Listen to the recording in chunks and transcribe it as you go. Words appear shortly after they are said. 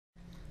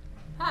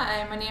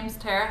Hi, my name is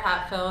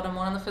Hatfield. I'm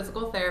one of the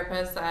physical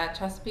therapists at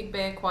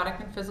CBAY Aquatic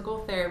and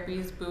Physical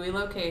Therapies buoy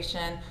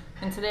location,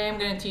 and today I'm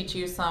going to teach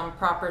you some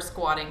proper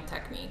squatting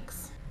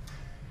techniques.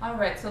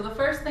 Alright, so the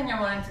first thing I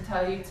wanted to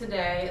tell you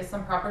today is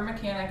some proper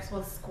mechanics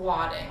with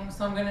squatting.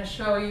 So I'm going to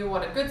show you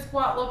what a good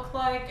squat looks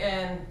like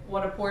and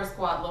what a poor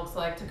squat looks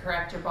like to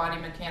correct your body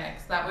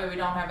mechanics. That way we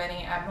don't have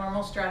any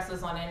abnormal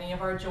stresses on any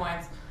of our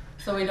joints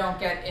so we don't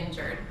get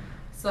injured.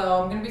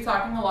 So I'm going to be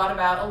talking a lot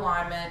about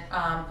alignment,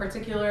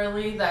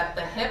 particularly that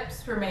the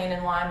hips remain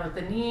in line with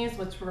the knees,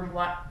 which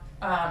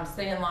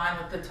stay in line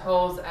with the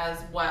toes as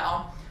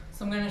well.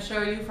 So I'm going to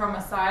show you from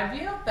a side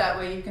view, that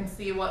way you can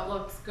see what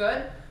looks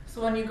good.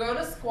 So when you go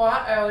to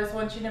squat, I always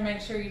want you to make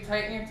sure you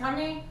tighten your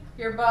tummy,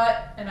 your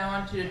butt, and I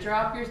want you to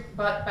drop your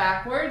butt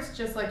backwards,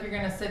 just like you're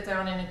going to sit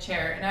down in a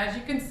chair. And as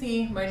you can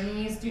see, my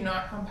knees do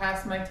not come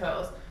past my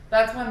toes.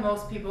 That's when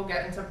most people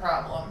get into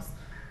problems.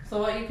 So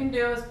what you can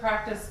do is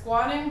practice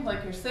squatting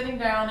like you're sitting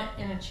down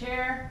in a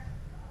chair,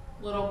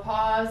 little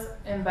pause,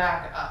 and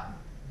back up.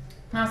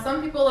 Now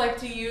some people like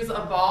to use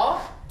a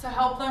ball to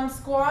help them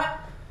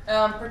squat,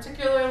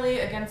 particularly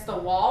against a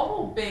wall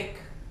will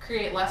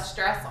create less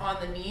stress on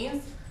the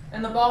knees,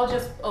 and the ball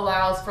just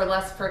allows for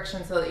less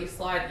friction so that you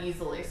slide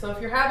easily. So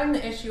if you're having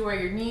the issue where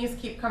your knees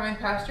keep coming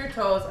past your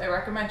toes, I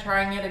recommend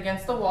trying it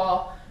against the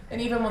wall and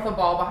even with a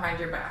ball behind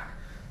your back.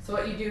 So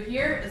what you do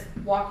here is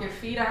walk your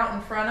feet out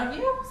in front of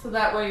you so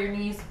that way your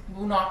knees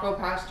will not go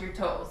past your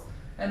toes.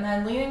 And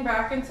then leaning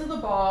back into the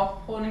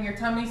ball, holding your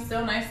tummy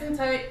still nice and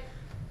tight,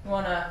 you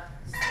want to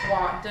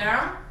squat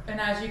down. And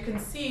as you can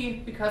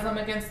see, because I'm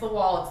against the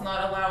wall, it's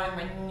not allowing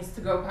my knees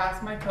to go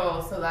past my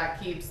toes, so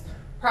that keeps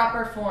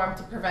proper form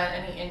to prevent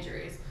any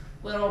injuries.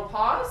 Little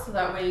pause so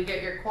that way you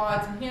get your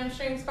quads and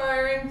hamstrings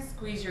firing,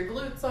 squeeze your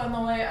glutes on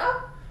the way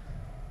up,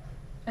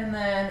 and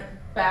then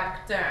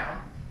back down.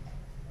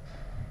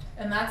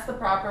 And that's the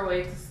proper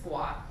way to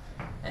squat.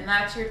 And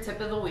that's your tip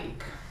of the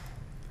week.